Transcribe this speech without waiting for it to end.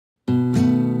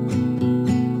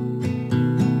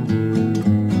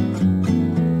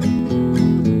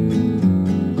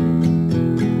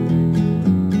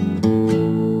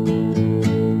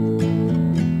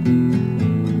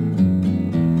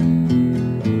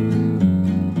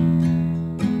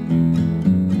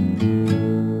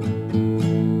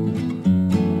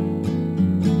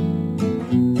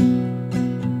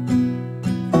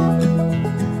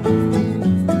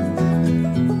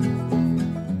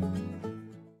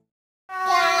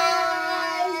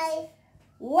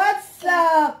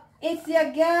It's your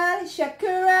girl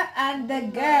Shakura and the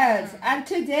girls, and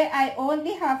today I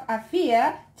only have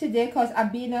Afia today because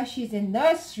Abina, she's in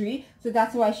nursery, so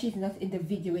that's why she's not in the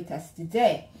video with us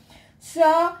today.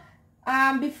 So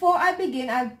before I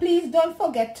begin, please don't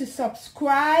forget to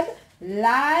subscribe,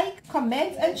 like,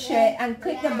 comment and share, and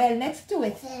click the bell next to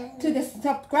it, to the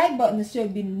subscribe button, so you'll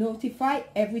be notified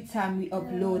every time we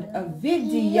upload a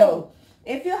video.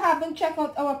 If you haven't checked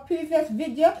out our previous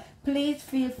video, please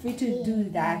feel free to do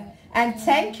that. And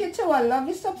thank you to our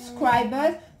lovely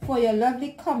subscribers for your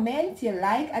lovely comments, your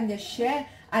like and your share.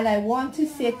 And I want to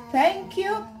say thank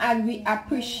you, and we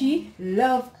appreciate,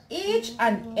 love each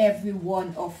and every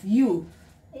one of you.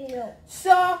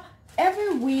 So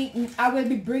every week I will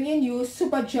be bringing you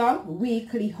Superdrug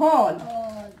weekly haul.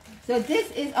 So this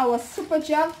is our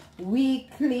Superdrug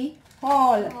weekly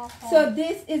haul. So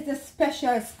this is the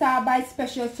special Star by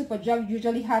Special Superdrug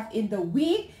usually have in the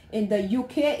week. In the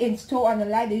UK, in store on the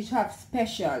line, they have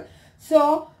special.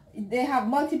 So they have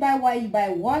multi-buy where you buy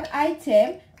one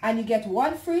item and you get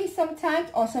one free sometimes,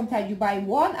 or sometimes you buy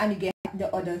one and you get the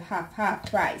other half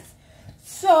price.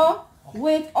 So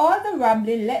with all the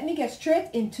rambling, let me get straight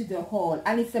into the haul,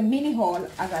 and it's a mini haul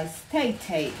as I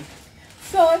stated.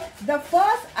 So the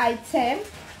first item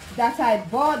that I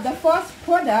bought, the first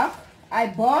product I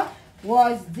bought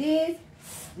was this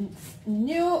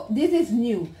new. This is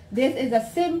a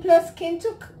simpler skin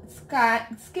to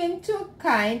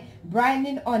kind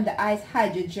brightening on the eyes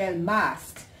hydrogel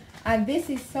mask, and this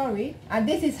is how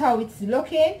it's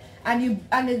looking, and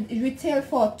it retail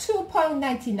for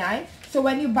 £2.99. so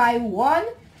when you buy one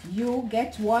you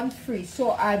get one free.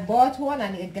 So I bought one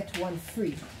and I get one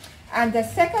free. And the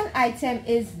second item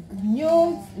is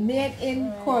new, made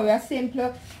in Korea,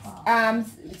 simpler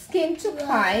skin to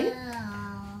kind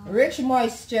rich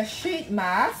moisture sheet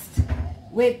mask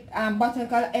with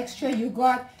botanical extra. You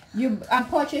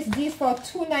purchase these for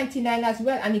 $2.99 as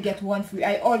well, and you get one free.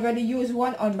 I already used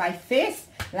one on my face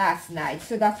last night,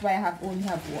 so that's why I only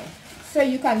have one. So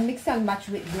you can mix and match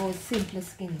with those simple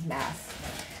skin masks.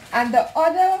 And the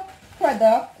other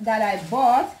product that I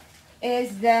bought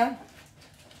is the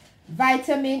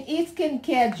Vitamin E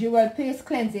Skincare Jewel Paste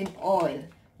Cleansing Oil,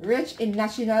 rich in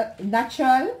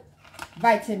natural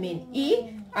vitamin E,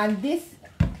 and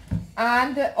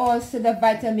also the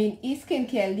Vitamin E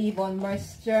Skincare Leave-On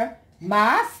Moisture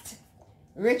Mask,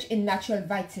 rich in natural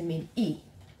vitamin E.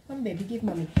 Come baby, give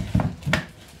mommy.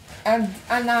 And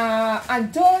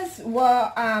those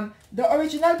were the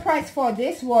original price for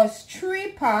this was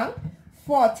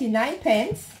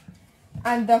 £3.49,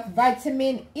 and the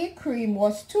vitamin E cream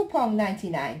was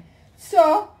 £2.99.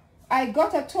 So I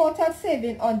got a total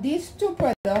saving on these two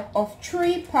products of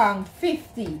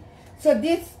 £3.50. So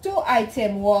these two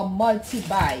items were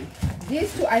multi-buy.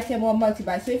 So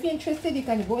if you're interested, you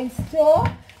can go in store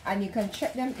and you can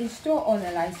check them in store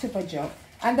online, Superdrug.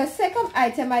 And the second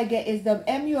item I get is the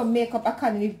MUA Makeup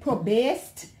Academy Pro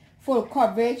Based Full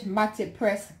Coverage Matte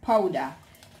Press Powder.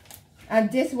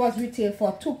 And this was retail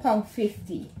for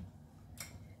 £2.50.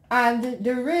 And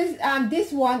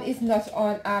this one is not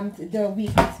on the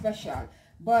weekly special,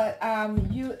 but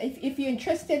if you're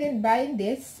interested in buying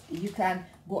this, you can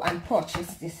go and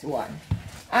purchase this one.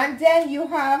 And then you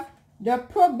have the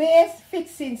Pro Base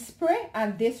Fixing Spray,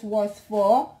 and this was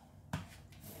for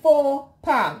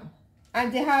 £4.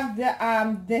 And they have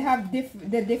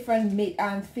the different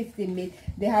fixing mate.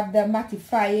 They have the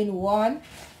mattifying one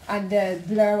and the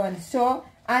blur one. So,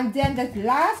 and then the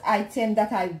last item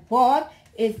that I bought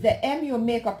is the MUA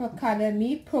Makeup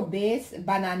Academy Pro Base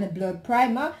Banana Blood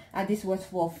Primer, and this was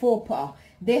for £4.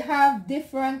 They have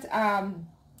different in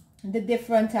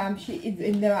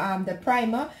the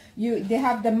primer. They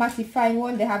have the mattifying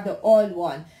one, they have the oil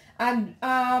one, and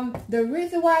the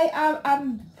reason why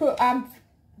I'm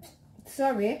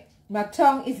sorry, my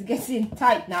tongue is getting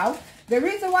tight now. The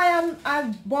reason why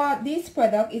I bought this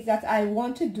product is that I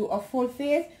want to do a full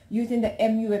face using the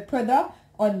MUA product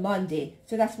on Monday,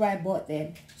 so that's why I bought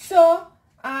them. So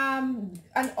and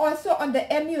also on the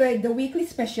MUA, the weekly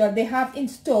special, they have in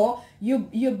store, you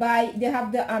buy, they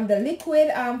have the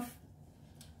liquid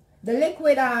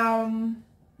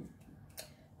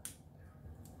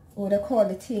what they call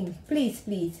the thing, please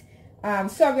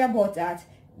sorry about that,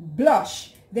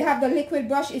 blush. They have the liquid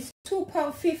brush, it's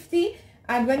 £2.50,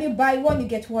 and when you buy one you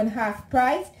get one half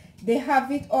price. They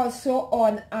have it also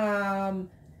on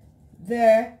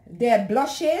their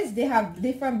blushes. They have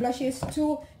different blushes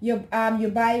too. You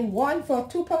buy one for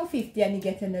 £2.50 and you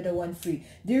get another one free.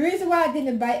 The reason why I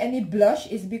didn't buy any blush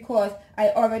is because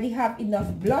I already have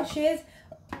enough blushes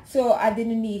So I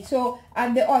didn't need. So,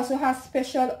 and they also have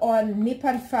special on Nip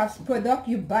and Fab's product.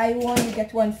 You buy one, you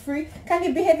get one free. Can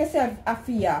you behave yourself,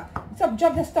 Afia? Stop,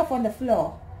 drop the stuff on the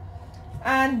floor.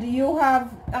 And you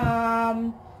have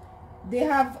they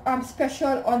have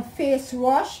special on face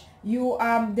wash. You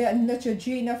the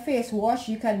Neutrogena face wash.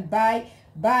 You can buy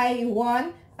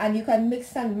one and you can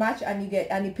mix and match, and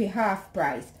you pay half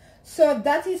price. So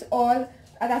that is all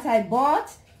that I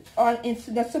bought on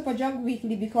into the Superdrug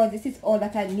Weekly, because this is all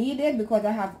that I needed, because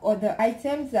I have other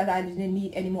items that I didn't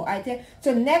need any more items.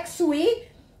 So next week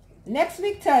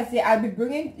Thursday, I'll be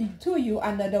bringing to you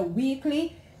another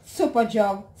weekly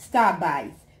Superdrug Star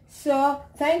Buys. So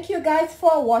thank you guys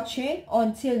for watching.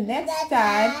 Until next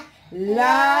time,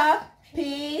 love,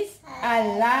 peace,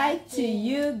 and light to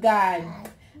you guys.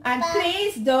 And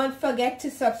please don't forget to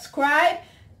subscribe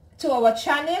to our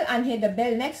channel and hit the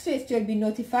bell next to it so you'll be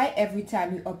notified every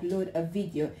time we upload a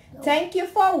video. Thank you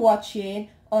for watching.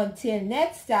 Until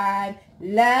next time,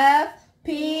 love,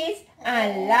 peace,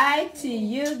 and light to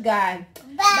you guys.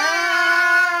 Bye.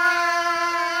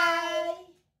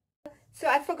 So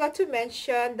I forgot to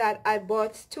mention that I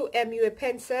bought 2 MUA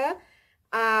pencil,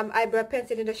 eyebrow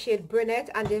pencil in the shade brunette,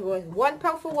 and there was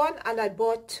 £1 for one, and I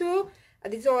bought 2.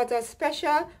 These are a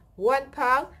special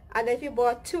 £1, and if you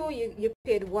bought 2, you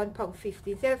paid £1.50.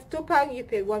 Instead of £2, you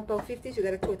paid £1.50, so you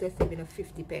got a total saving of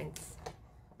 50 pence.